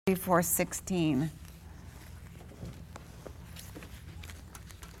34:16.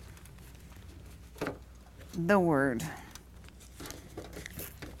 The Word.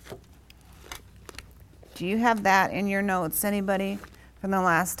 Do you have that in your notes, anybody, from the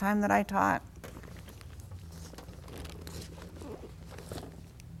last time that I taught?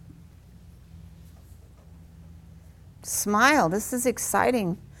 Smile. This is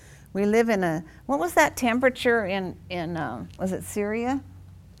exciting. We live in a, what was that temperature in was it Syria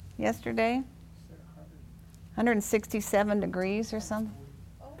yesterday? 167 degrees or something?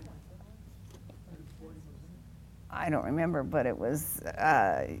 I don't remember, but it was,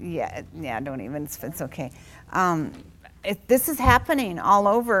 don't even, it's okay. This is happening all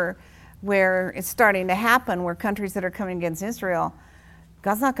over where it's starting to happen, where countries that are coming against Israel,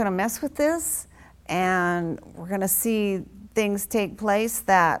 God's not going to mess with this, and we're going to see things take place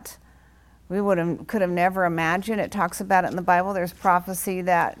that we could have never imagined. It talks about it in the Bible. There's prophecy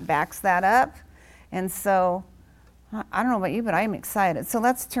that backs that up. And so, I don't know about you, but I'm excited. So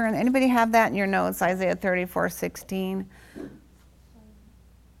let's turn, anybody have that in your notes, Isaiah 34:16?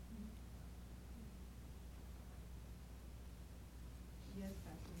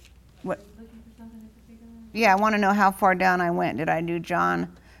 What? Yeah, I want to know how far down I went. Did I do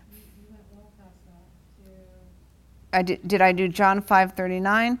John? Did I do John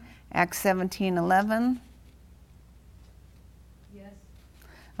 5:39, Acts 17:11? Yes.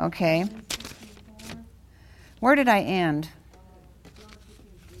 Okay. Where did I end?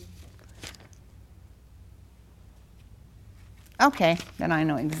 Okay, then I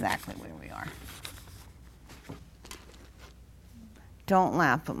know exactly where we are. Don't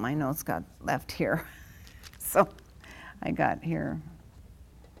laugh, but my notes got left here. So I got here.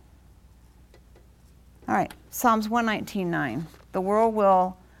 All right, Psalms 119:9. The world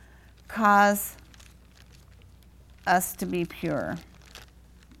will cause us to be pure.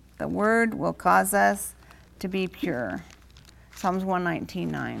 The word will cause us to be pure. Psalms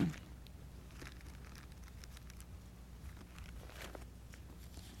 119:9.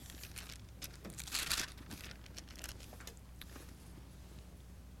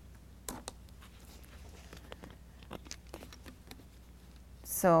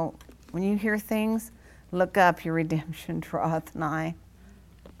 So when you hear things, look up, your redemption draweth nigh.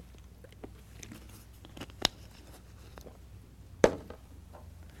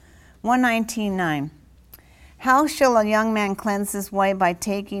 (119:9). How shall a young man cleanse his way? By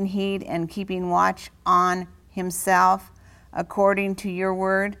taking heed and keeping watch on himself according to your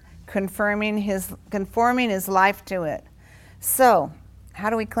word, conforming his life to it. So,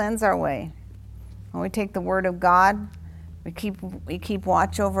 how do we cleanse our way? When we take the word of God, we keep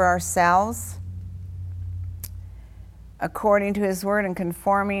watch over ourselves according to his word and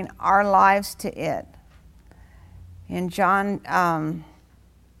conforming our lives to it. In John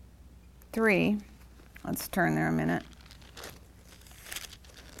 3, let's turn there a minute.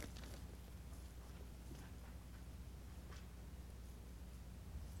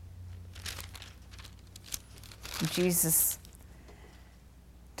 Jesus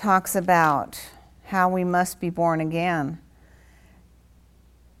talks about how we must be born again.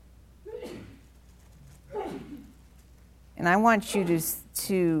 And I want you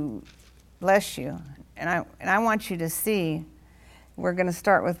to bless you, and I want you to see. We're going to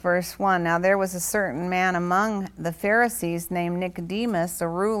start with verse 1. Now there was a certain man among the Pharisees named Nicodemus, a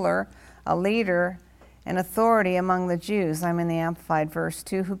ruler, a leader, an authority among the Jews. I'm in the Amplified, verse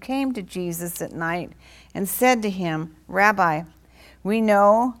 2, who came to Jesus at night and said to him, Rabbi, we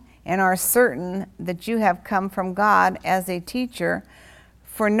know and are certain that you have come from God as a teacher,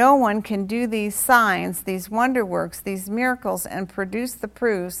 for no one can do these signs, these wonder works, these miracles, and produce the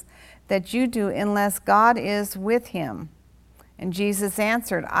proofs that you do unless God is with him. And Jesus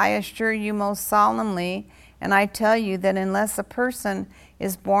answered, I assure you most solemnly, and I tell you that unless a person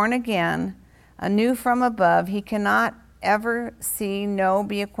is born again, anew from above, he cannot ever see, know,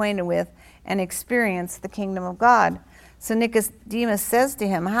 be acquainted with, and experience the kingdom of God. So Nicodemus says to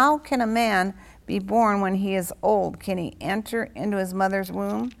him, how can a man be born when he is old? Can he enter into his mother's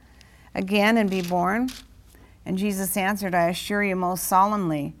womb again and be born? And Jesus answered, I assure you most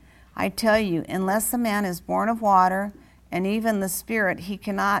solemnly, I tell you, unless a man is born of water and even the Spirit, he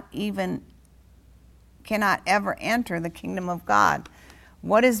cannot ever enter the kingdom of God.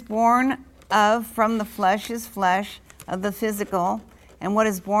 What is born of from the flesh is flesh, of the physical, and what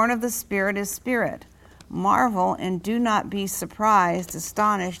is born of the Spirit is spirit. Marvel and do not be surprised,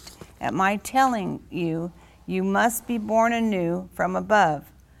 astonished at my telling you, you must be born anew from above.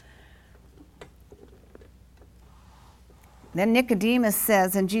 Then Nicodemus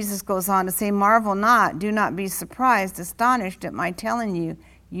says, and Jesus goes on to say, marvel not, do not be surprised, astonished at my telling you,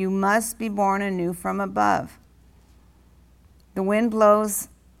 You must be born anew from above. The wind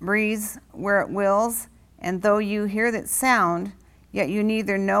breathes where it wills, and though you hear that sound, yet you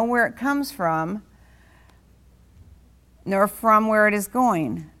neither know where it comes from, nor from where it is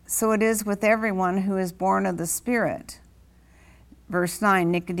going. So it is with everyone who is born of the Spirit. Verse 9,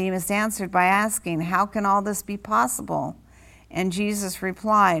 Nicodemus answered by asking, how can all this be possible? And Jesus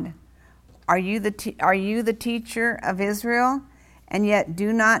replied, Are you the teacher of Israel, and yet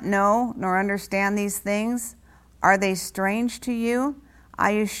do not know nor understand these things? Are they strange to you?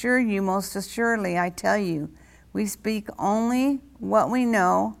 I assure you, most assuredly, I tell you, we speak only what we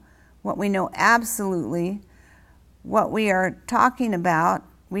know absolutely, what we are talking about.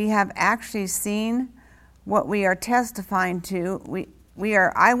 We have actually seen what we are testifying to. We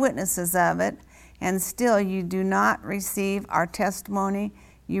are eyewitnesses of it, and still you do not receive our testimony.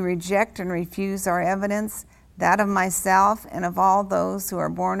 You reject and refuse our evidence, that of myself and of all those who are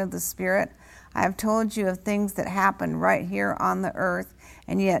born of the Spirit. I have told you of things that happened right here on the earth,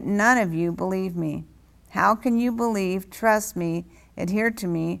 and yet none of you believe me. How can you believe, trust me, adhere to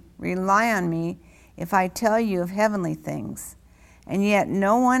me, rely on me, if I tell you of heavenly things? And yet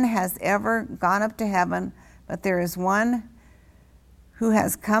no one has ever gone up to heaven, but there is one who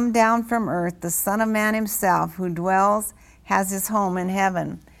has come down from earth, the Son of Man himself, who has his home in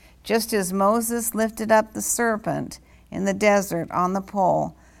heaven. Just as Moses lifted up the serpent in the desert on the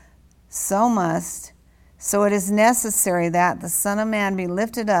pole, so it is necessary that the Son of Man be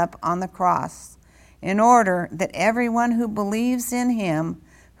lifted up on the cross, in order that everyone who believes in him,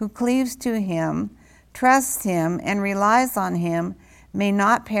 who cleaves to him, trusts him, and relies on him, may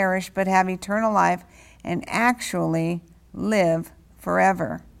not perish but have eternal life and actually live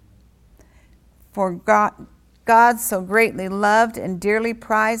forever. For God so greatly loved and dearly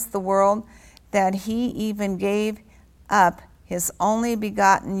prized the world that he even gave up his only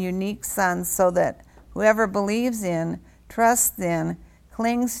begotten unique Son, so that whoever believes in, trusts in,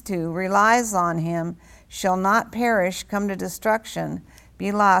 clings to, relies on him, shall not perish, come to destruction,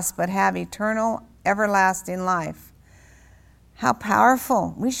 be lost, but have eternal, everlasting life. How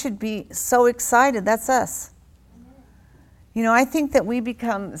powerful. We should be so excited. That's us. You know, I think that we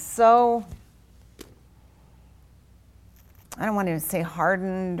become so, I don't want to say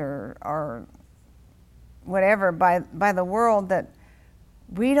hardened or whatever by the world, that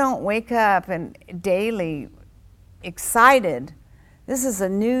we don't wake up and daily excited. This is a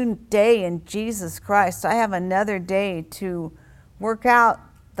new day in Jesus Christ. I have another day to work out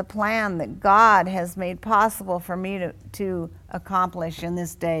the plan that God has made possible for me to accomplish in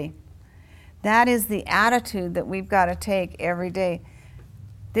this day. That is the attitude that we've got to take every day.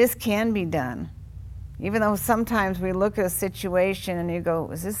 This can be done. Even though sometimes we look at a situation and you go,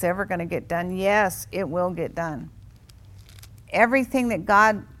 is this ever going to get done? Yes, it will get done. Everything that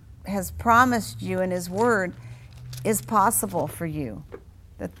God has promised you in his word is possible for you.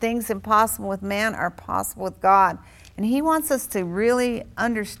 The things impossible with man are possible with God. And he wants us to really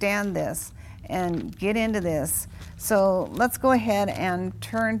understand this and get into this. So let's go ahead and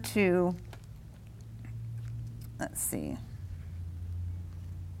turn to, let's see,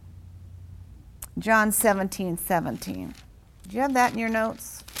 John 17:17. Do you have that in your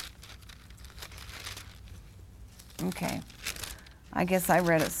notes? Okay. I guess I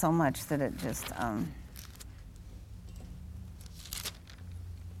read it so much that it just,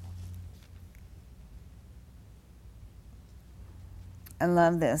 I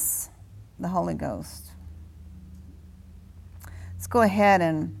love this, the Holy Ghost. Let's go ahead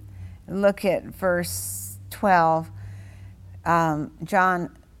and look at verse 12,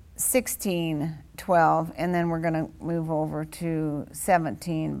 John 16:12, and then we're going to move over to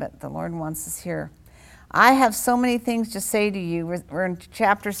 17, but the Lord wants us here. I have so many things to say to you. We're in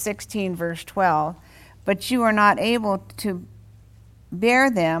chapter 16, verse 12, but you are not able to bear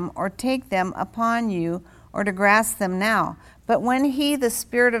them or take them upon you or to grasp them now. But when he, the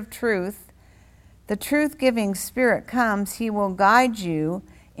Spirit of truth, the truth-giving Spirit comes, he will guide you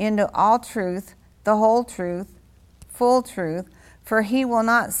into all truth, the whole truth, full truth, for he will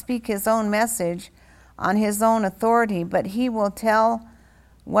not speak his own message on his own authority, but he will tell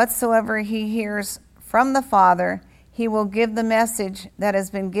whatsoever he hears from the Father. He will give the message that has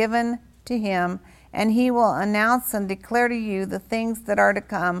been given to him, and he will announce and declare to you the things that are to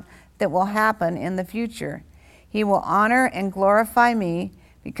come, that will happen in the future. He will honor and glorify me,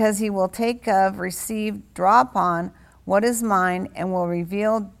 because he will take of, receive, draw upon what is mine, and will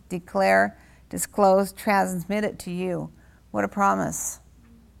reveal, declare, disclose, transmit it to you. What a promise.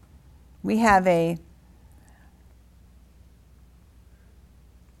 We have I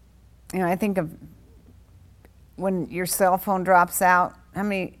think of when your cell phone drops out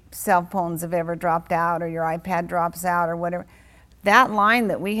cell phones have ever dropped out, or your iPad drops out, or whatever? That line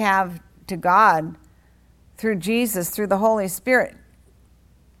that we have to God through Jesus, through the Holy Spirit,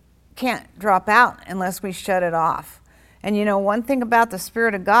 can't drop out unless we shut it off. And you know, one thing about the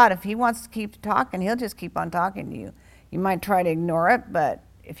Spirit of God, if he wants to keep talking, he'll just keep on talking to you. You might try to ignore it, but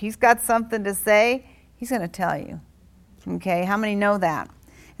if he's got something to say, he's going to tell you. Okay, how many know that?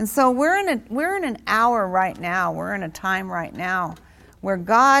 And so we're in an hour right now, we're in a time right now where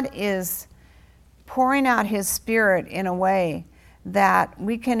God is pouring out his Spirit in a way that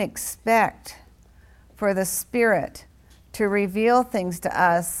we can expect for the Spirit to reveal things to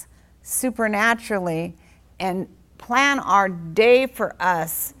us supernaturally and plan our day for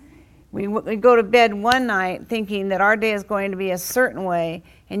us. We go to bed one night thinking that our day is going to be a certain way,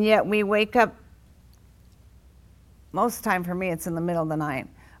 and yet we wake up, most of the time for me it's in the middle of the night,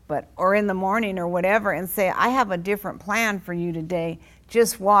 or in the morning or whatever, and say, I have a different plan for you today.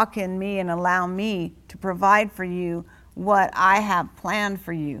 Just walk in me and allow me to provide for you what I have planned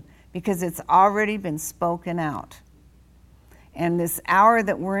for you, because it's already been spoken out. And this hour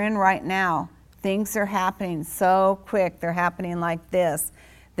that we're in right now, things are happening so quick. They're happening like this,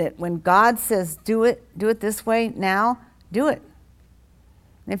 that when God says do it this way now, do it.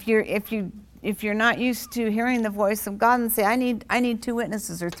 If you're not used to hearing the voice of God, and say, I need 2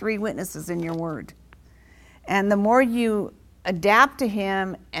 witnesses or 3 witnesses in your word. And the more you adapt to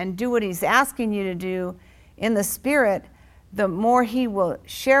him and do what he's asking you to do in the Spirit, the more he will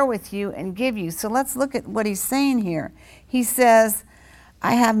share with you and give you. So let's look at what he's saying here. He says,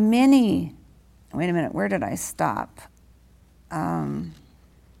 I have many. Wait a minute, where did I stop?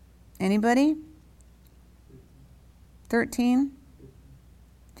 Anybody? 13?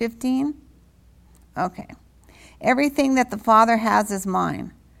 15? Okay. Everything that the Father has is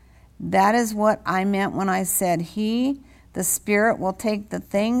mine. That is what I meant when I said he, the Spirit, will take the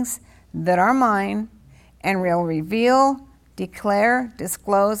things that are mine and will reveal, declare,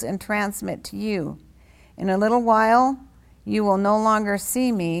 disclose, and transmit to you. In a little while, you will no longer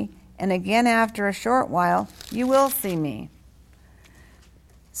see me, and again after a short while, you will see me.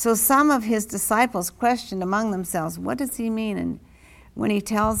 So some of his disciples questioned among themselves, what does he mean? And when he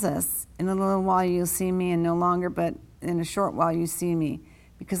tells us, in a little while you'll see me, and no longer, but in a short while you see me,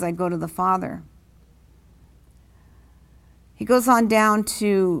 because I go to the Father. He goes on down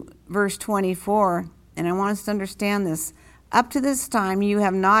to verse 24, and I want us to understand this. Up to this time, you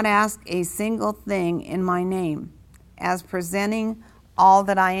have not asked a single thing in my name, as presenting all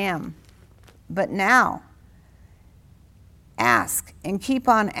that I am. But now, ask and keep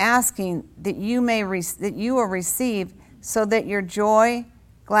on asking that you will receive, so that your joy,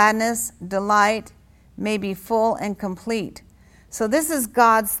 gladness, delight may be full and complete. So this is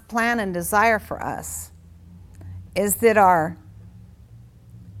God's plan and desire for us, is that our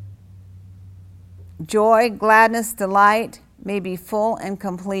joy, gladness, delight may be full and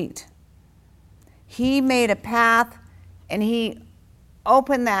complete. He made a path, and he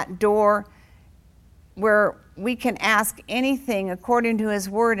opened that door where we can ask anything according to his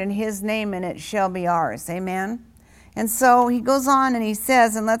word in his name, and it shall be ours. Amen? And so he goes on and he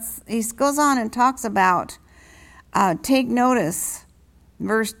says, he goes on and talks about, take notice,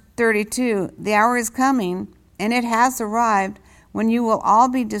 verse 32, the hour is coming, and it has arrived, when you will all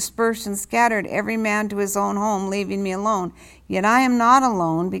be dispersed and scattered, every man to his own home, leaving me alone. Yet I am not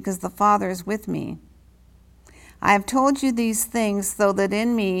alone, because the Father is with me. I have told you these things so that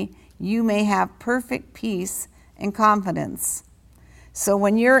in me you may have perfect peace and confidence. So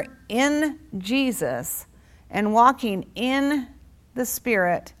when you're in Jesus and walking in the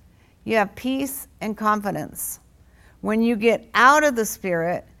Spirit, you have peace and confidence. When you get out of the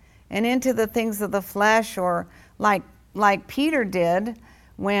Spirit and into the things of the flesh, or like Peter did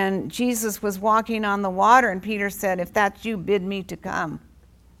when Jesus was walking on the water, and Peter said, if that's you, bid me to come.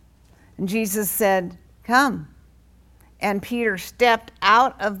 And Jesus said, come. And Peter stepped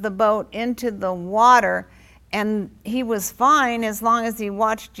out of the boat into the water, and he was fine as long as he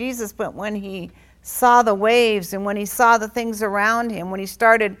watched Jesus. But when he saw the waves, and when he saw the things around him, when he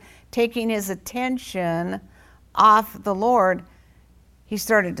started taking his attention off the Lord, he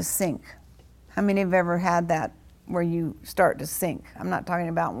started to sink. How many have ever had that, where you start to sink? I'm not talking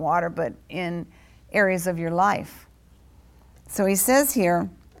about water, but in areas of your life. So he says here,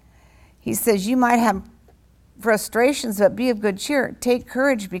 he says, you might have frustrations, but be of good cheer. Take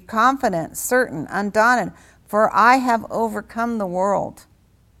courage, be confident, certain, undaunted, for I have overcome the world,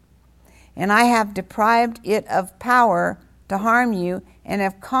 and I have deprived it of power to harm you, and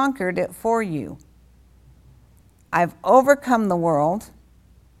have conquered it for you. I've overcome the world.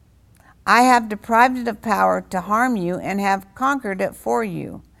 I have deprived it of power to harm you and have conquered it for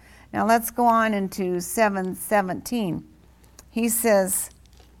you. Now let's go on into 7:17. He says,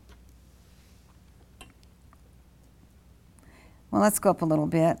 well, let's go up a little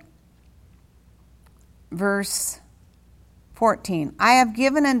bit. Verse 14. I have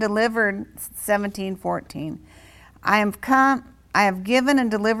given and delivered, 17:14. I have given and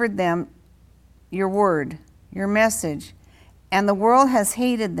delivered them your word, your message, and the world has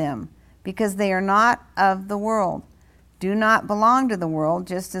hated them because they are not of the world. Do not belong to the world,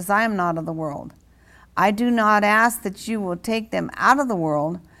 just as I am not of the world. I do not ask that you will take them out of the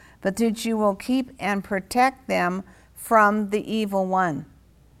world, but that you will keep and protect them from the evil one.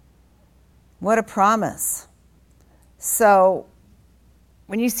 What a promise. So,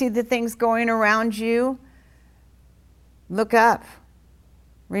 when you see the things going around you, look up.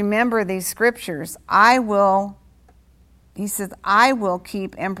 Remember these scriptures. He says, I will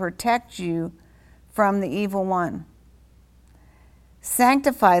keep and protect you from the evil one.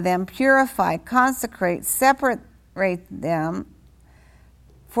 Sanctify them, purify, consecrate, separate them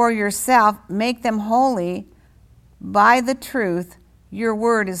for yourself, make them holy by the truth. Your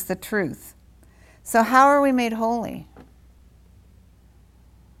word is the truth. So how are we made holy?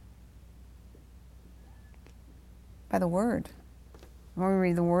 By the word. The more we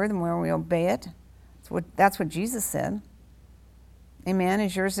read the word, the more we obey it. That's what Jesus said. Amen.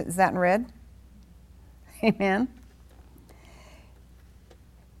 Is that in red? Amen.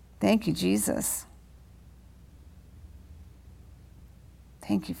 Thank you, Jesus.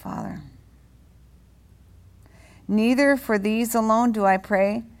 Thank you, Father. Neither for these alone do I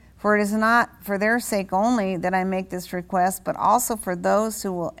pray, for it is not for their sake only that I make this request, but also for those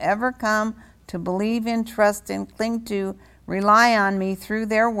who will ever come to believe in, trust in, cling to, rely on me through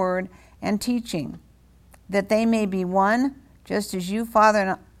their word and teaching, that they may be one, just as you,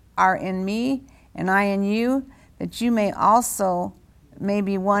 Father, are in me and I in you, that you may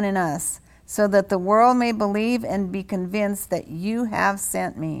be one in us, so that the world may believe and be convinced that you have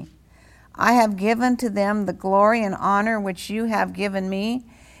sent me. I have given to them the glory and honor which you have given me,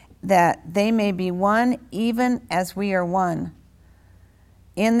 that they may be one even as we are one.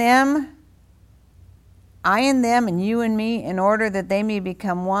 In them, I in them and you in me, in order that they may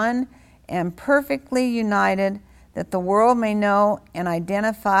become one and perfectly united, that the world may know and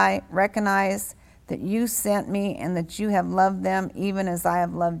recognize that you sent me and that you have loved them even as I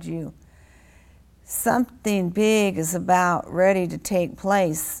have loved you. Something big is about ready to take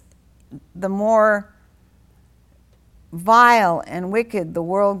place. The more vile and wicked the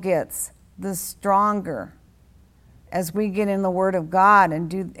world gets, the stronger. As we get in the Word of God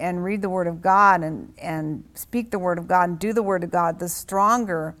and read the Word of God and speak the Word of God and do the Word of God, the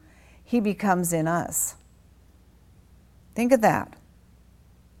stronger He becomes in us. Think of that.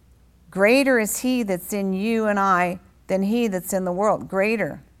 Greater is He that's in you and I than he that's in the world.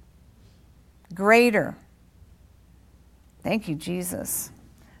 Greater. Greater. Thank you, Jesus.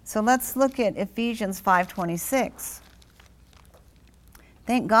 So let's look at Ephesians 5:26.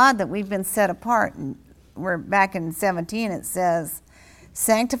 Thank God that we've been set apart. We're back in 17. It says,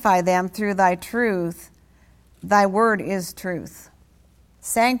 sanctify them through thy truth. Thy word is truth.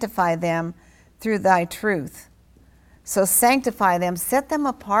 Sanctify them through thy truth. So sanctify them, set them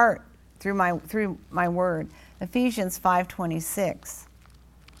apart through my word. Ephesians 5:26.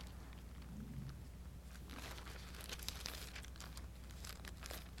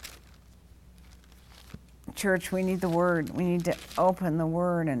 Church, we need the word. We need to open the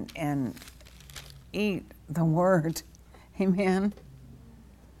word and eat the word. Amen.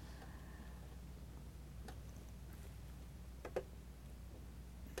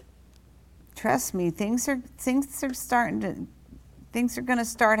 Trust me, things are going to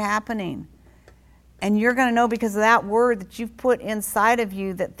start happening. And you're going to know because of that word that you've put inside of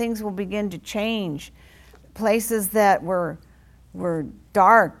you that things will begin to change. Places that were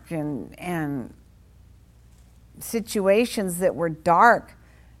dark and situations that were dark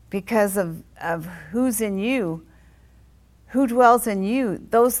because of who's in you, who dwells in you,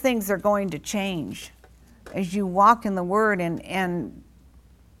 those things are going to change as you walk in the word and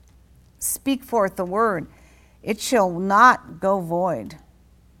speak forth the word. It shall not go void.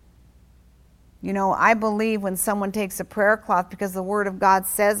 You know, I believe when someone takes a prayer cloth, because the word of God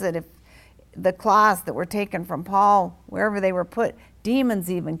says it, if the cloths that were taken from Paul, wherever they were put, demons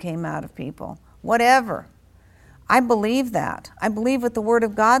even came out of people. Whatever. I believe that. I believe what the word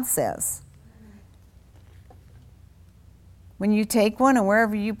of God says. When you take one and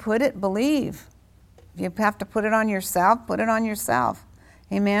wherever you put it, believe. If you have to put it on yourself, put it on yourself.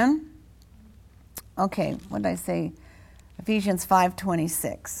 Amen? Okay, what did I say? Ephesians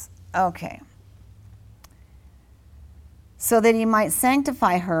 5:26. Okay. So that he might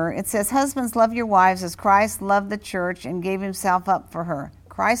sanctify her. It says, husbands, love your wives as Christ loved the church and gave himself up for her.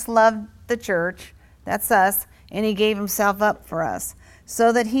 Christ loved the church, that's us, and he gave himself up for us,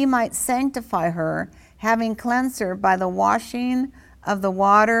 so that he might sanctify her, having cleansed her by the washing of the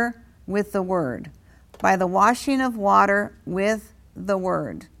water with the word. By the washing of water with the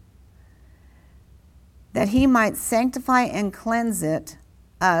word. That he might sanctify and cleanse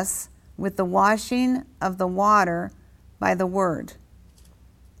us with the washing of the water by the word.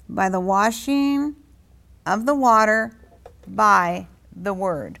 By the washing of the water by the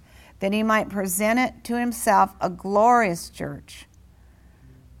word. That he might present it to himself a glorious church.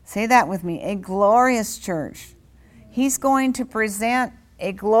 Say that with me, a glorious church. He's going to present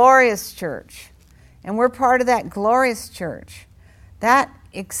a glorious church. And we're part of that glorious church. That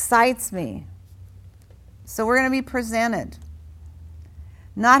excites me. So we're going to be presented.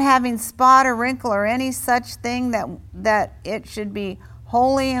 Not having spot or wrinkle or any such thing, that it should be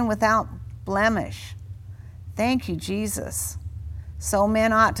holy and without blemish. Thank you, Jesus. So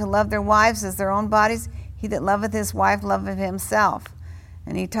men ought to love their wives as their own bodies. He that loveth his wife loveth himself.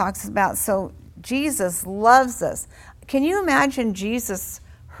 And he talks about, so Jesus loves us. Can you imagine Jesus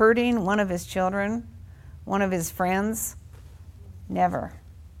hurting one of his children, one of his friends? Never.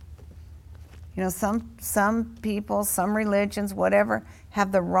 You know, some people, some religions, whatever,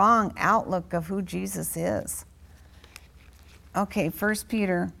 have the wrong outlook of who Jesus is. Okay, 1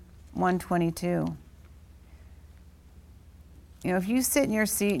 Peter 1:22. You know, if you sit in your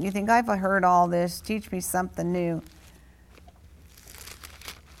seat and you think, I've heard all this, teach me something new.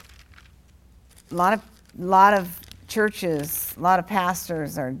 A lot of churches, a lot of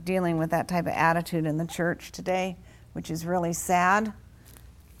pastors are dealing with that type of attitude in the church today, which is really sad.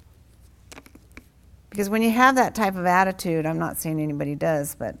 Because when you have that type of attitude, I'm not saying anybody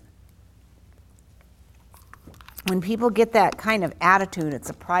does, but when people get that kind of attitude, it's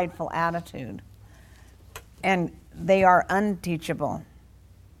a prideful attitude. And they are unteachable.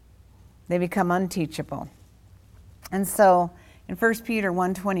 They become unteachable. And so in 1 Peter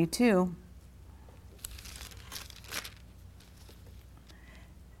 1:22,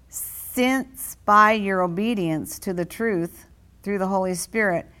 since by your obedience to the truth through the Holy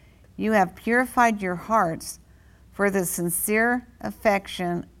Spirit, you have purified your hearts for the sincere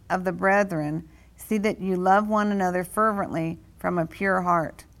affection of the brethren, see that you love one another fervently from a pure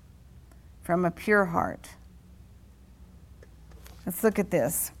heart. From a pure heart. Let's look at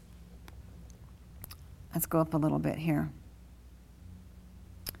this. Let's go up a little bit here.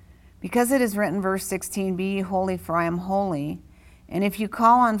 Because it is written, verse 16, be ye holy, for I am holy. And if you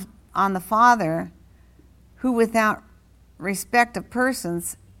call on the Father, who without respect of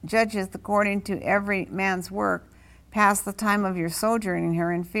persons judgeth according to every man's work, pass the time of your sojourning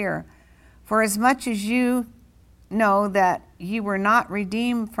here in fear. For as much as you know that ye were not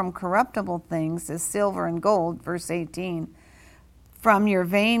redeemed from corruptible things, as silver and gold, verse 18, from your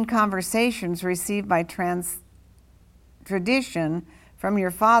vain conversations received by tradition from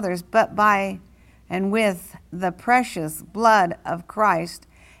your fathers, but by and with the precious blood of Christ,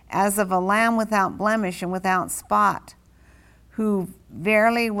 as of a lamb without blemish and without spot, who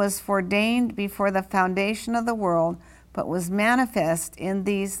verily was foreordained before the foundation of the world, but was manifest in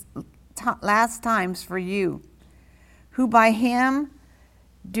these last times for you, who by him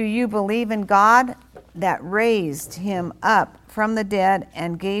do you believe in God, that raised him up from the dead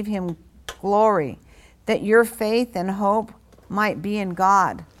and gave him glory, that your faith and hope might be in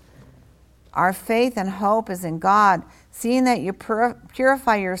God. Our faith and hope is in God, seeing that you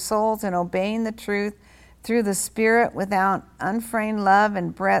purify your souls in obeying the truth through the Spirit without unfeigned love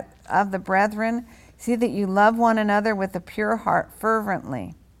and of the brethren. See that you love one another with a pure heart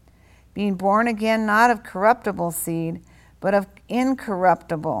fervently, being born again not of corruptible seed, but of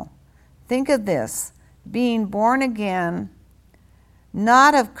incorruptible. Think of this, being born again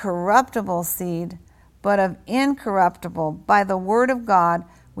not of corruptible seed, but of incorruptible, by the word of God,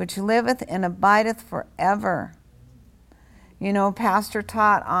 which liveth and abideth forever. You know, Pastor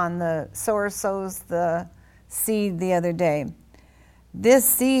taught on the sower sows the seed the other day. This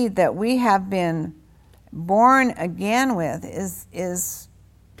seed that we have been born again with is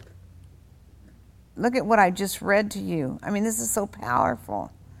look at what I just read to you. I mean, this is so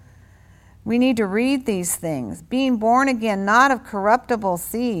powerful. We need to read these things. Being born again, not of corruptible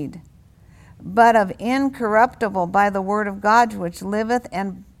seed, but of incorruptible, by the word of God, which liveth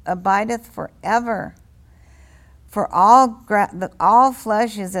and abideth forever. For all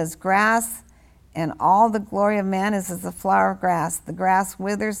flesh is as grass, and all the glory of man is as the flower of grass. The grass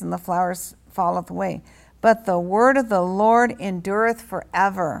withers, and the flowers falleth away. But the word of the Lord endureth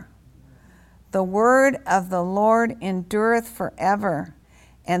forever. The word of the Lord endureth forever.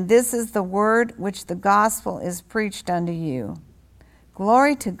 And this is the word which the gospel is preached unto you.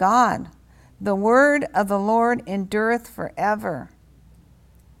 Glory to God. The word of the Lord endureth forever.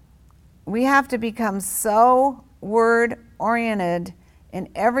 We have to become so word-oriented in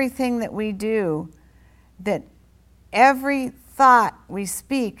everything that we do that every thought we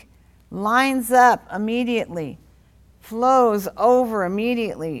speak lines up immediately, flows over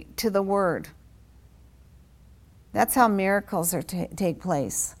immediately to the word. That's how miracles are take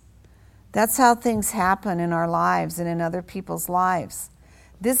place. That's how things happen in our lives and in other people's lives.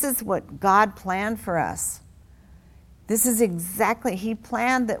 This is what God planned for us. This is exactly, he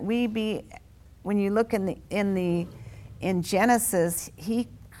planned that we be, when you look in Genesis, he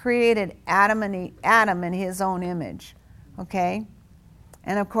created Adam in his own image. Okay?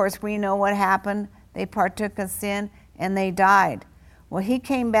 And of course we know what happened. They partook of sin and they died. Well, he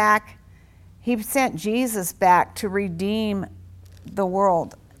came back, he sent Jesus back to redeem the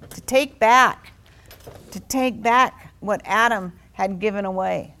world, to take back what Adam had given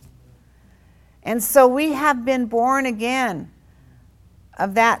away. And so we have been born again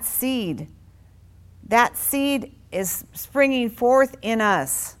of that seed. That seed is springing forth in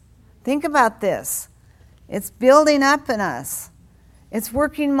us. Think about this. It's building up in us. It's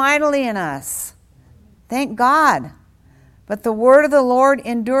working mightily in us. Thank God. But the word of the Lord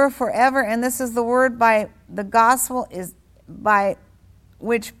endure forever, and this is the word by the gospel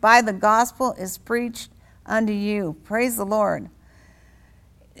which by the gospel is preached unto you. Praise the Lord.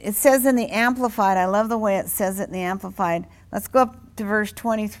 It says in the Amplified, I love the way it says it in the Amplified. Let's go up to verse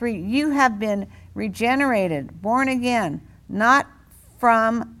 23. You have been regenerated, born again, not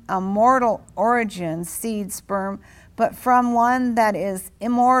from a mortal origin, seed, sperm, but from one that is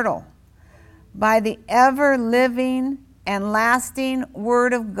immortal, by the ever-living and lasting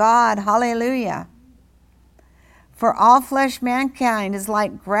word of God. Hallelujah. For all flesh mankind is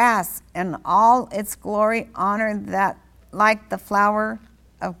like grass, and all its glory honor that like the flower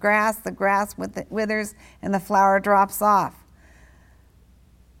of grass, the grass withers and the flower drops off.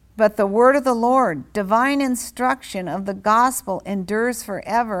 But the word of the Lord, divine instruction of the gospel, endures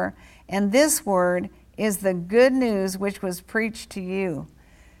forever, and this word is the good news which was preached to you.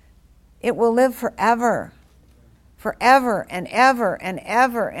 It will live forever, forever and ever and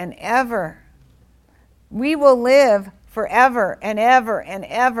ever and ever. We will live forever and ever and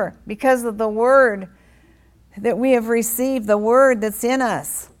ever because of the word that we have received, the word that's in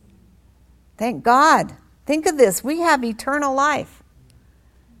us. Thank God. Think of this. We have eternal life.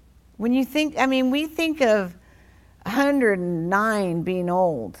 When you think, we think of 109 being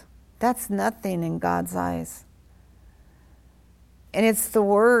old. That's nothing in God's eyes. And it's the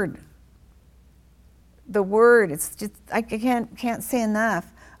word. The word. It's just, I can't say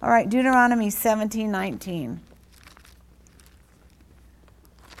enough. All right, Deuteronomy 17:19.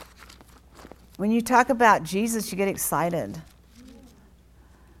 When you talk about Jesus, you get excited.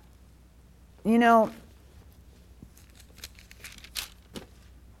 You know,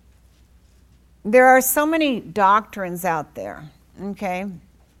 there are so many doctrines out there, okay?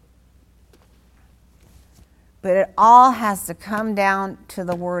 But it all has to come down to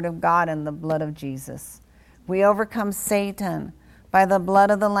the Word of God and the blood of Jesus. We overcome Satan by the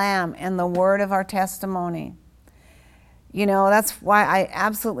blood of the Lamb and the word of our testimony. You know, that's why I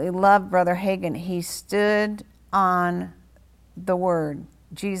absolutely love Brother Hagin. He stood on the Word,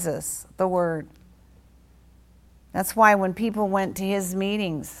 Jesus, the Word. That's why when people went to his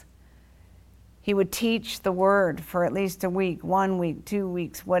meetings, he would teach the Word for at least a week, 1 week, 2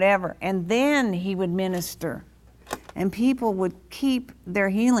 weeks, whatever. And then he would minister. And people would keep their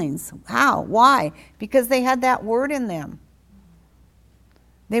healings. How? Why? Because they had that Word in them.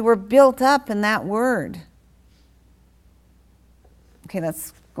 They were built up in that Word. Okay,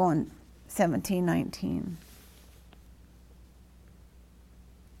 let's go on 17:19.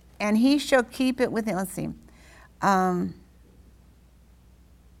 And he shall keep it within, let's see. And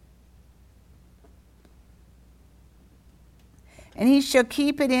he shall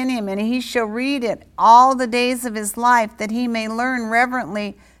keep it in him, and he shall read it all the days of his life, that he may learn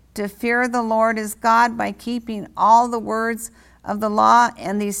reverently to fear the Lord his God by keeping all the words of the law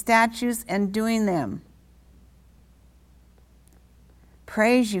and these statutes and doing them.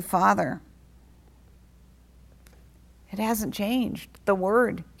 Praise you, Father. It hasn't changed. The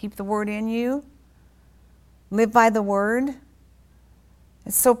Word. Keep the Word in you. Live by the Word.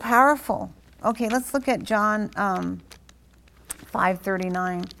 It's so powerful. Okay, let's look at John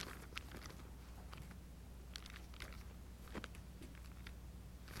 5:39.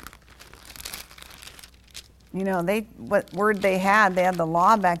 You know, what word they had the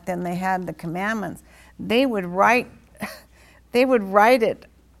law back then, they had the commandments. They would write it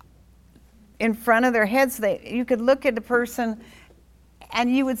in front of their heads so that you could look at the person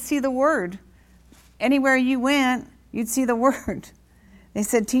and you would see the word. Anywhere you went, you'd see the word. They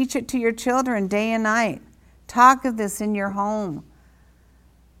said, teach it to your children day and night. Talk of this in your home.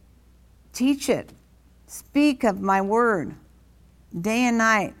 Teach it. Speak of my word day and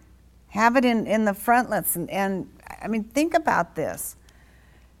night. Have it in the frontlets. And I mean, think about this.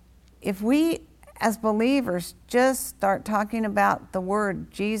 If we, as believers, just start talking about the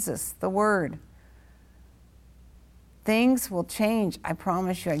word, Jesus, the word, things will change. I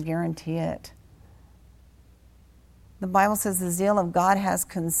promise you, I guarantee it. The Bible says the zeal of God has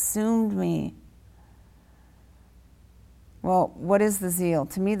consumed me. Well, what is the zeal?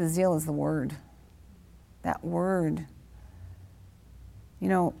 To me, the zeal is the word. That word. You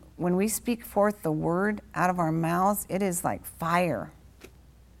know, when we speak forth the word out of our mouths, it is like fire.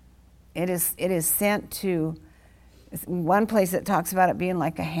 It is sent to, one place it talks about it being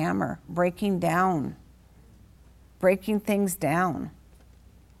like a hammer, breaking things down.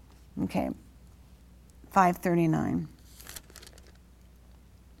 Okay, 539.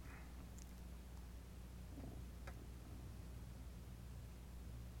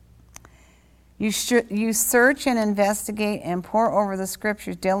 You search and investigate and pore over the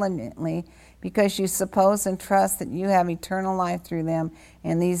scriptures diligently because you suppose and trust that you have eternal life through them,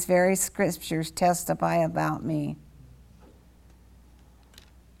 and these very scriptures testify about me.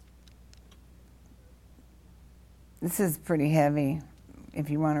 This is pretty heavy if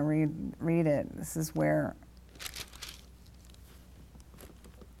you want to read it. This is where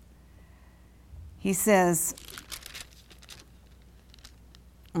he says,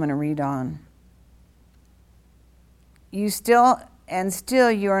 I'm going to read on.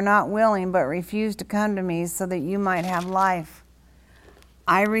 Still you are not willing, but refuse to come to me so that you might have life.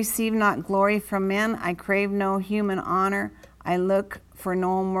 I receive not glory from men. I crave no human honor. I look for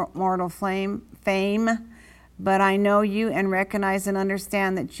no mortal fame, but I know you and recognize and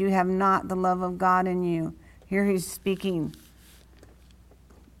understand that you have not the love of God in you. Here he's speaking.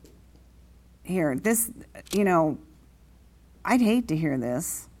 Here, this, you know, I'd hate to hear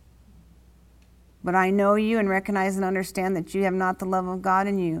this. But I know you and recognize and understand that you have not the love of God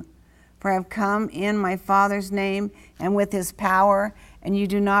in you. For I have come in my Father's name and with his power, and you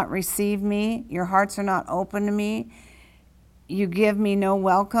do not receive me. Your hearts are not open to me. You give me no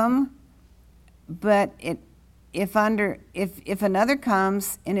welcome. But if another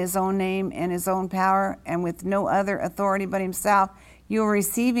comes in his own name and his own power and with no other authority but himself, you will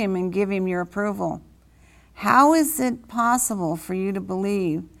receive him and give him your approval. How is it possible for you to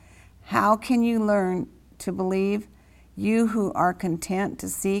believe? How can you learn to believe, you who are content to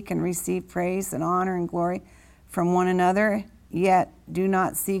seek and receive praise and honor and glory from one another, yet do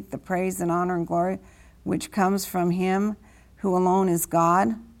not seek the praise and honor and glory which comes from him who alone is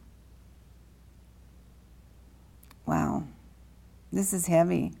God? Wow, this is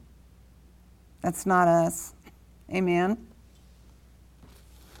heavy. That's not us. Amen.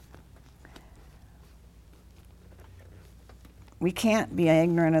 We can't be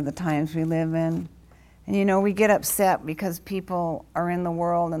ignorant of the times we live in. And you know, we get upset because people are in the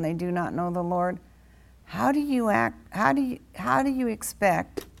world and they do not know the Lord. How do you act? How do you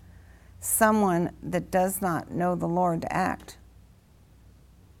expect someone that does not know the Lord to act?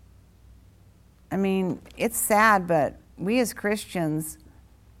 I mean, it's sad, but we as Christians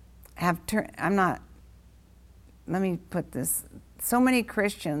have let me put this. So many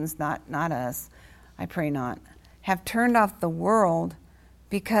Christians, not us, I pray not, have turned off the world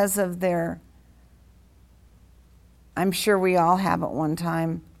because of their, I'm sure we all have at one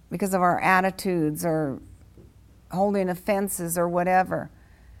time, because of our attitudes or holding offenses or whatever.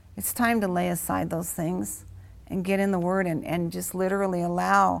 It's time to lay aside those things and get in the Word and just literally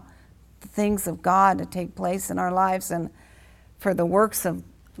allow the things of God to take place in our lives and for the works of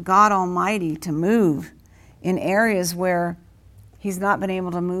God Almighty to move in areas where He's not been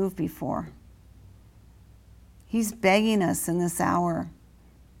able to move before. He's begging us in this hour,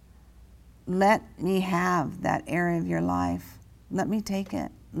 let me have that area of your life. Let me take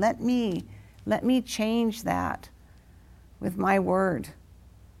it. Let me change that with my word.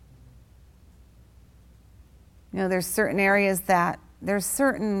 You know, there's certain areas there's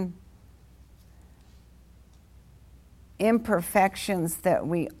certain imperfections that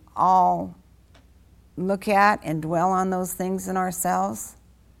we all look at and dwell on those things in ourselves.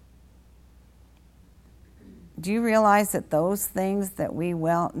 Do you realize that those things that we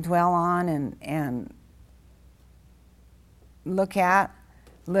dwell on and look at,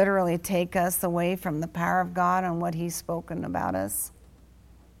 literally take us away from the power of God and what He's spoken about us?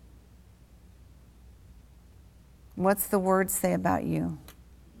 What's the word say about you?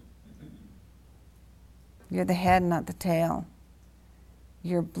 You're the head, not the tail.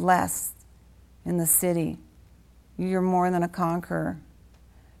 You're blessed in the city. You're more than a conqueror.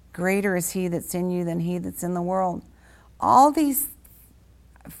 Greater is He that's in you than he that's in the world. All these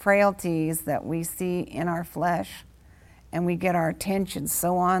frailties that we see in our flesh, and we get our attention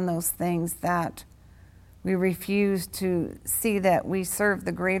so on those things that we refuse to see that we serve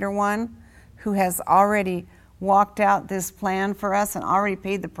the greater one who has already walked out this plan for us and already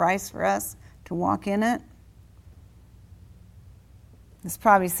paid the price for us to walk in it. This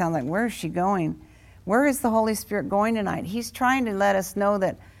probably sounds like, where is she going? Where is the Holy Spirit going tonight? He's trying to let us know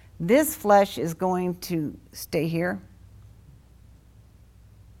that this flesh is going to stay here.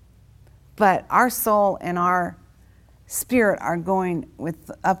 But our soul and our spirit are going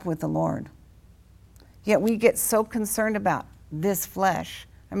up with the Lord. Yet we get so concerned about this flesh.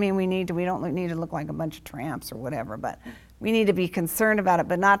 I mean, we don't need to look like a bunch of tramps or whatever, but we need to be concerned about it,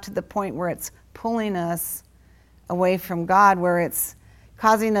 but not to the point where it's pulling us away from God, where it's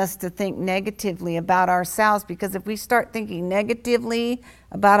causing us to think negatively about ourselves. Because if we start thinking negatively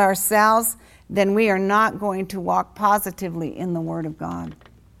about ourselves, then we are not going to walk positively in the Word of God.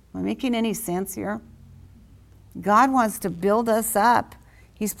 Am I making any sense here? God wants to build us up.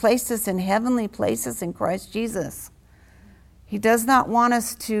 He's placed us in heavenly places in Christ Jesus. He does not want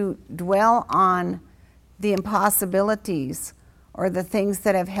us to dwell on the impossibilities or the things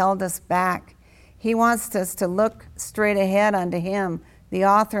that have held us back. He wants us to look straight ahead unto Him, the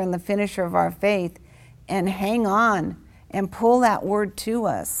author and the finisher of our faith, and hang on and pull that word to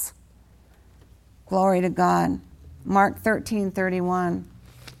us. Glory to God. Mark 13:31.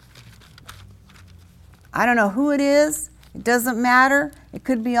 I don't know who it is. It doesn't matter. It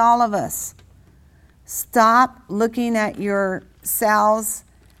could be all of us. Stop looking at yourselves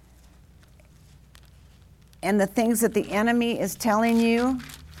and the things that the enemy is telling you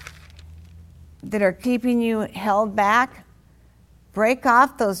that are keeping you held back. Break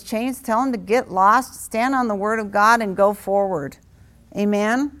off those chains. Tell them to get lost. Stand on the Word of God and go forward.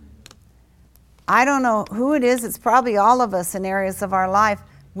 Amen? I don't know who it is. It's probably all of us in areas of our life.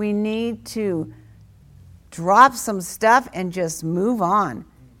 We need to drop some stuff and just move on.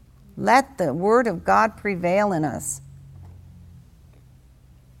 Let the Word of God prevail in us.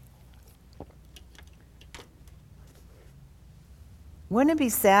 Wouldn't it be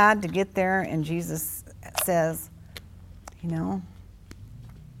sad to get there and Jesus says,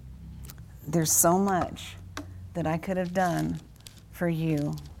 there's so much that I could have done for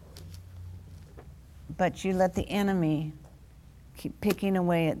you, but you let the enemy keep picking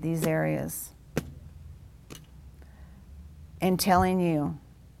away at these areas and telling you,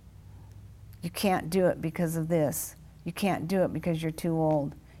 you can't do it because of this. You can't do it because you're too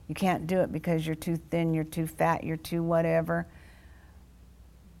old. You can't do it because you're too thin, you're too fat, you're too whatever.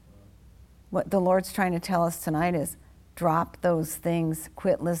 What the Lord's trying to tell us tonight is drop those things.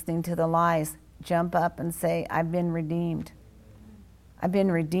 Quit listening to the lies. Jump up and say, I've been redeemed. I've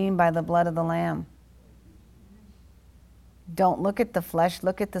been redeemed by the blood of the Lamb. Don't look at the flesh,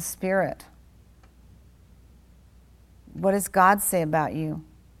 look at the Spirit. What does God say about you?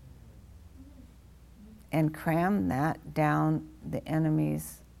 And cram that down the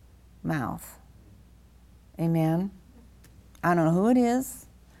enemy's mouth. Amen? I don't know who it is.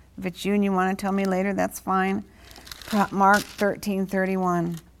 If it's you and you want to tell me later, that's fine. Mark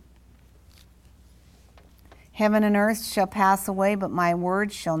 13:31. Heaven and earth shall pass away, but my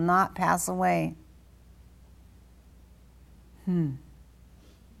word shall not pass away. I'm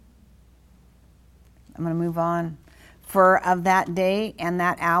going to move on. For of that day and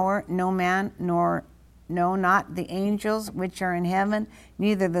that hour no man, nor no, not the angels which are in heaven,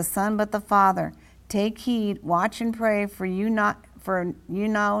 neither the Son but the Father. Take heed, watch and pray, for you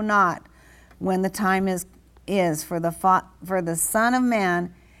know not when the time is. For the Son of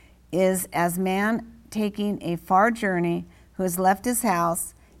Man is as man taking a far journey, who has left his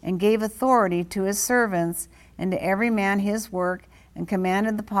house, and gave authority to his servants, and to every man his work, and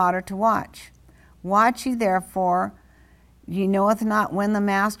commanded the potter to watch. Watch ye therefore, ye knoweth not when the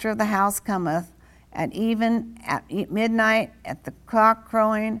master of the house cometh, at midnight, at the cock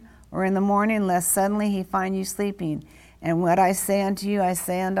crowing, or in the morning, lest suddenly he find you sleeping. And what I say unto you, I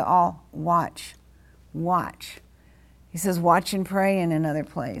say unto all, watch. Watch. He says watch and pray in another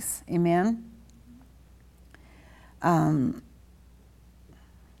place. Amen?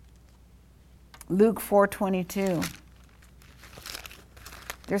 Luke 4:22.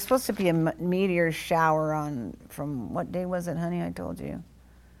 There's supposed to be a meteor shower from what day was it, honey? I told you.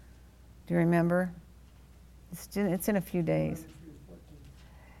 Do you remember? It's in a few days.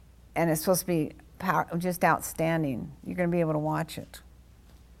 And it's supposed to be just outstanding. You're going to be able to watch it.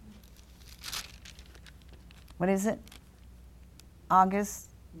 What is it? August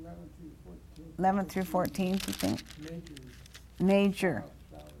 11th through 14th, you think? Major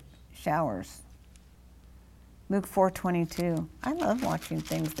showers. Luke 4:22. I love watching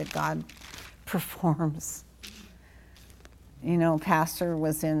things that God performs. You know, Pastor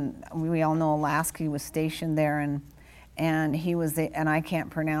was we all know Alaska. He was stationed there, and he was and I can't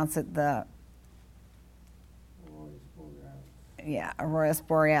pronounce it, Aurora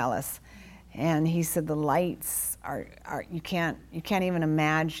Borealis. And he said the lights are you can't even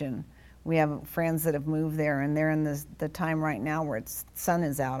imagine. We have friends that have moved there, and they're in the time right now where sun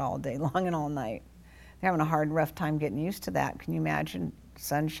is out all day long and all night. They're having a rough time getting used to that. Can you imagine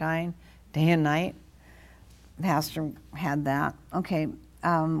sunshine day and night? Pastor had that. Okay,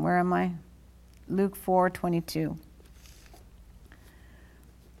 where am I? Luke 4:22. You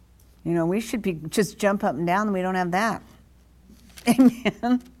know, we should just jump up and down, and we don't have that.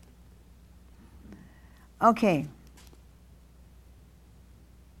 Amen. Okay.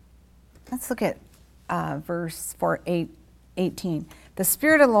 Let's look at verse 18. The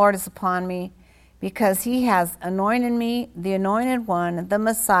Spirit of the Lord is upon me, because he has anointed me, the anointed one, the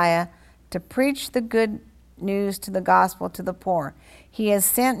Messiah, to preach the good news to the gospel to the poor. He has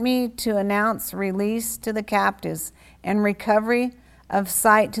sent me to announce release to the captives and recovery of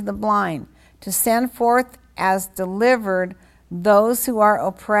sight to the blind, to send forth as delivered those who are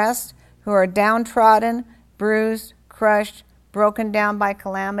oppressed, who are downtrodden, bruised, crushed, broken down by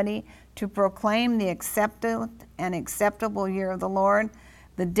calamity, to proclaim the accepted and acceptable year of the Lord,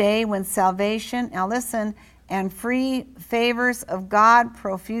 the day when salvation, now listen, and free favors of God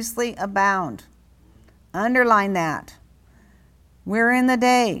profusely abound. Underline that. We're in the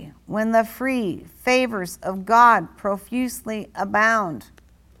day when the free favors of God profusely abound.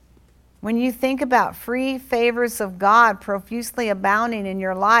 When you think about free favors of God profusely abounding in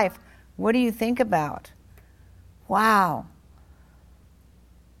your life, what do you think about? Wow.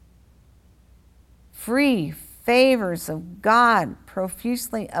 Free favors of God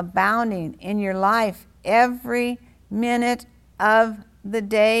profusely abounding in your life every minute of the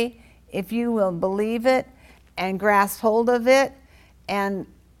day, if you will believe it and grasp hold of it and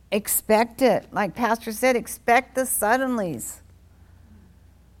expect it. Like Pastor said, expect the suddenlies.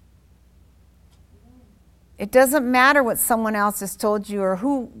 It doesn't matter what someone else has told you or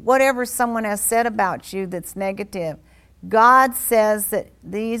whatever someone has said about you that's negative. God says that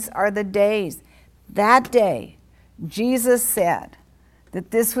these are the days. That day, Jesus said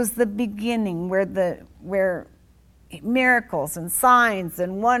that this was the beginning where miracles and signs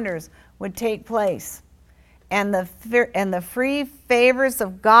and wonders would take place. And the free favors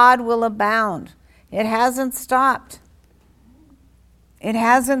of God will abound. It hasn't stopped. It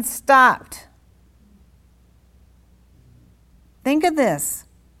hasn't stopped. Think of this.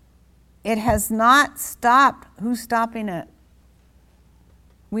 It has not stopped. Who's stopping it?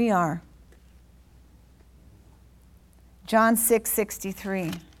 We are. John 6:63.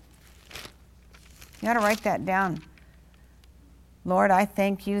 You got to write that down. Lord, I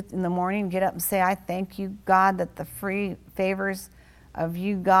thank you in the morning. Get up and say, I thank you, God, that the free favors of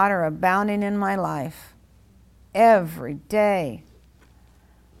you, God, are abounding in my life every day.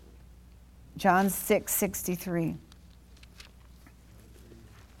 John 6:63.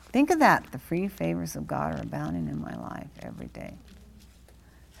 Think of that. The free favors of God are abounding in my life every day.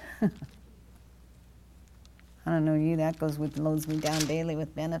 I don't know you, that loads me down daily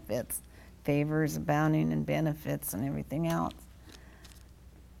with benefits. Favors abounding and benefits and everything else.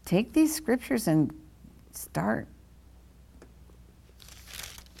 Take these scriptures and start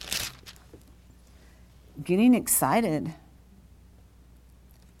getting excited.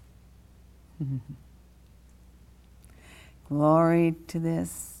 Glory to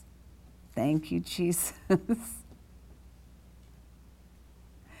this. Thank you, Jesus.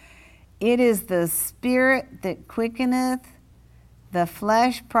 It is the Spirit that quickeneth, the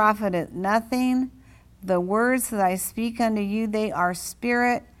flesh profiteth nothing. The words that I speak unto you, they are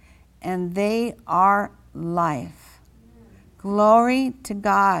spirit, and they are life. Glory to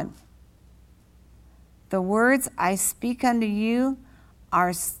God. The words I speak unto you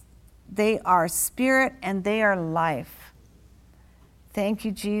they are spirit and they are life. Thank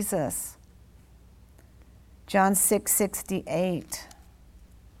you, Jesus. John 6:68.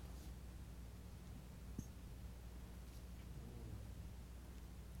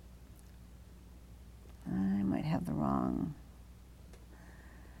 I might have the wrong.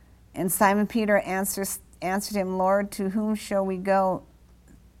 And Simon Peter answered him, Lord, to whom shall we go?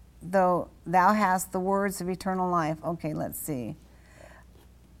 though thou hast the words of eternal life. Okay, let's see.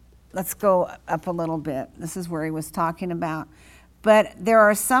 Let's go up a little bit. This is where he was talking about. But there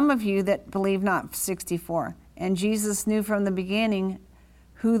are some of you that believe not, 64. And Jesus knew from the beginning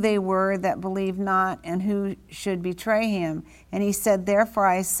who they were that believed not and who should betray him. And he said, therefore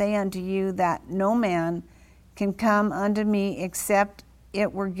I say unto you that no man can come unto me except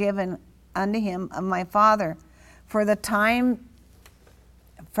it were given unto him of my Father. For the time,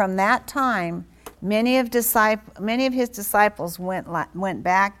 from that time, many of his disciples went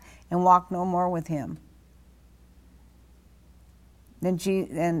back and walked no more with him.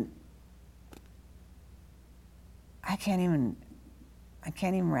 Then I can't even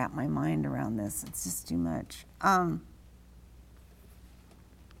wrap my mind around this. It's just too much.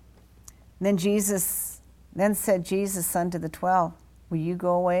 Then said Jesus unto the 12, will you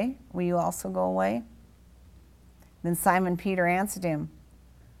go away? Will you also go away? Then Simon Peter answered him,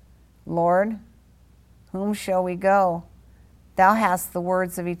 Lord, whom shall we go? Thou hast the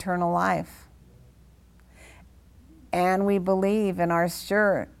words of eternal life. And we believe and are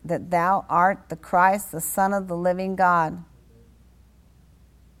sure that thou art the Christ, the Son of the living God.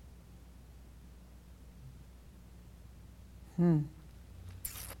 Then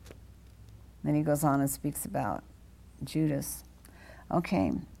he goes on and speaks about Judas.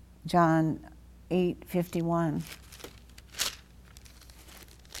 Okay, John 8:51.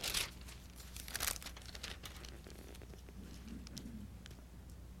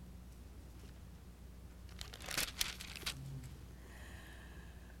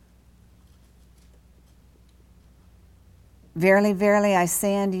 Verily, verily, I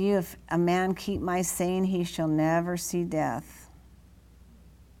say unto you, if a man keep my saying, he shall never see death.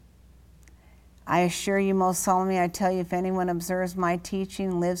 I assure you most solemnly, I tell you, if anyone observes my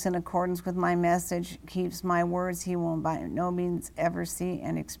teaching, lives in accordance with my message, keeps my words, he will by no means ever see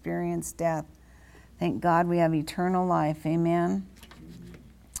and experience death. Thank God we have eternal life. Amen.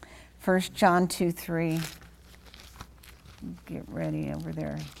 1 John 2:3. Get ready over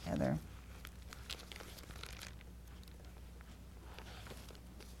there, Heather.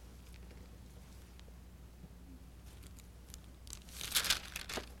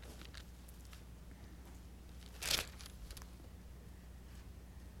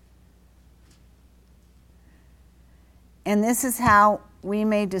 And this is how we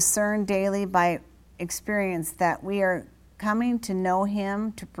may discern daily by experience that we are coming to know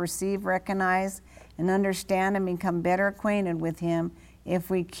him, to perceive, recognize, and understand and become better acquainted with him if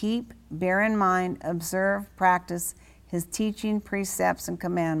we keep, bear in mind, observe, practice his teaching, precepts, and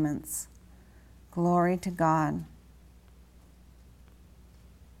commandments. Glory to God.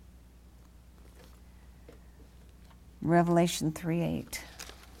 Revelation 3:8.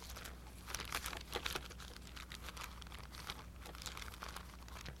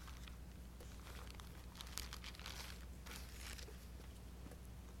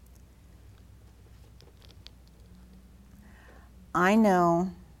 I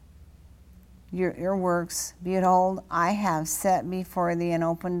know your works. Behold, I have set before thee an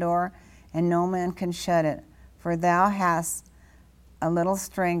open door, and no man can shut it. For thou hast a little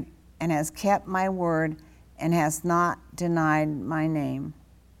strength, and hast kept my word, and hast not denied my name.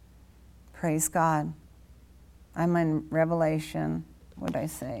 Praise God. I'm in Revelation, what did I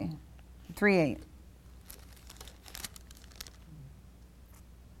say? 3:8.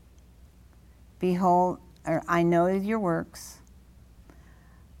 Behold, I know your works.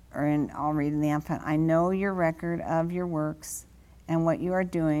 I'll read in the Amplified. I know your record of your works and what you are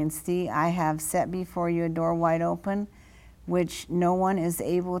doing. See, I have set before you a door wide open, which no one is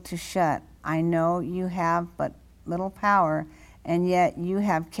able to shut. I know you have but little power, and yet you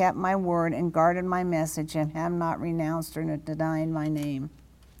have kept my word and guarded my message and have not renounced or denied my name.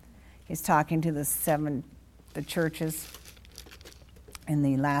 He's talking to the churches in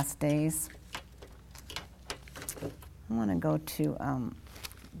the last days. I want to go to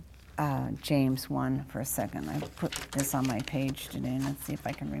James 1 for a second. I put this on my page today. Let's see if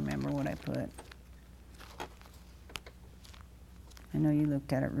I can remember what I put. I know you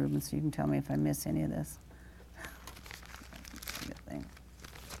looked at it, Ruben, so you can tell me if I miss any of this. Good thing.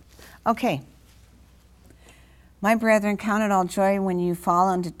 Okay. My brethren, count it all joy when you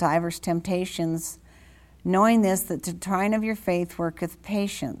fall into divers temptations, knowing this, that the trying of your faith worketh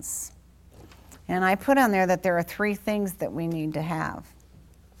patience. And I put on there that there are 3 things that we need to have: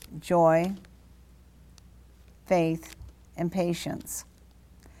 joy, faith, and patience.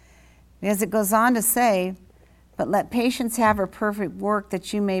 Because it goes on to say, but let patience have her perfect work,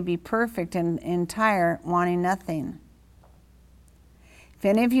 that you may be perfect and entire, wanting nothing. If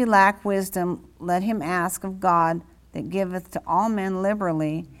any of you lack wisdom, let him ask of God, that giveth to all men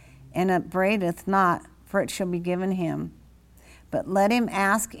liberally, and upbraideth not, for it shall be given him. But let him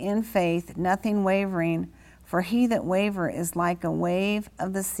ask in faith, nothing wavering, for he that waver is like a wave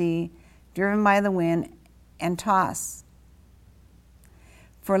of the sea, driven by the wind and tossed.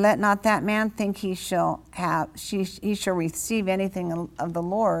 For let not that man think he shall receive anything of the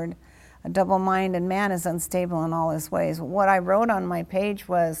Lord. A double-minded man is unstable in all his ways. What I wrote on my page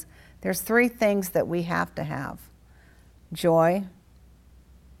was, there's 3 things that we have to have: joy,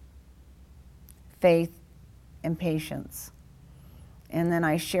 faith, and patience. And then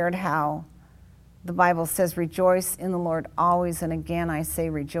I shared how the Bible says, rejoice in the Lord always, and again I say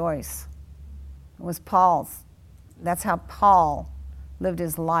rejoice. It was Paul's. That's how Paul lived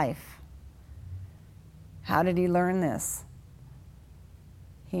his life. How did he learn this?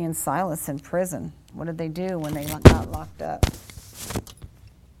 He and Silas in prison. What did they do when they got locked up?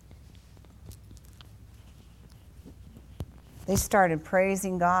 They started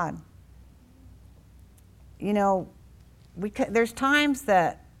praising God. You know, there's times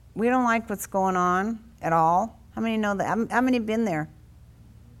that we don't like what's going on at all. How many know that? How many have been there?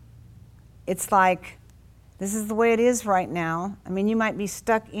 It's like, this is the way it is right now. I mean, you might be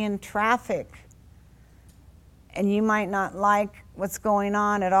stuck in traffic and you might not like what's going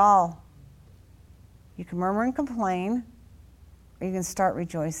on at all. You can murmur and complain, or you can start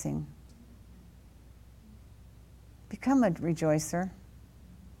rejoicing. Become a rejoicer.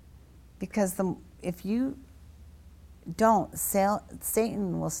 Because if you don't,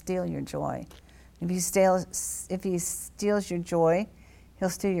 Satan will steal your joy. If he steals your joy, he'll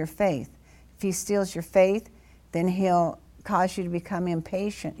steal your faith. If he steals your faith, then he'll cause you to become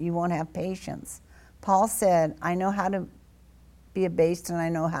impatient. You won't have patience. Paul said, I know how to be abased and I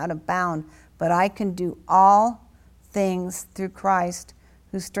know how to abound, but I can do all things through Christ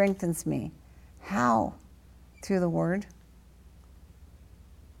who strengthens me. How? Through the Word.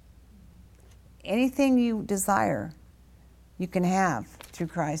 Anything you desire, you can have through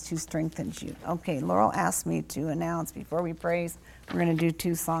Christ who strengthens you. Okay, Laurel asked me to announce before we praise, we're going to do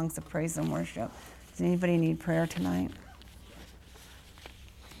 2 songs of praise and worship. Does anybody need prayer tonight?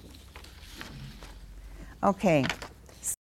 Okay.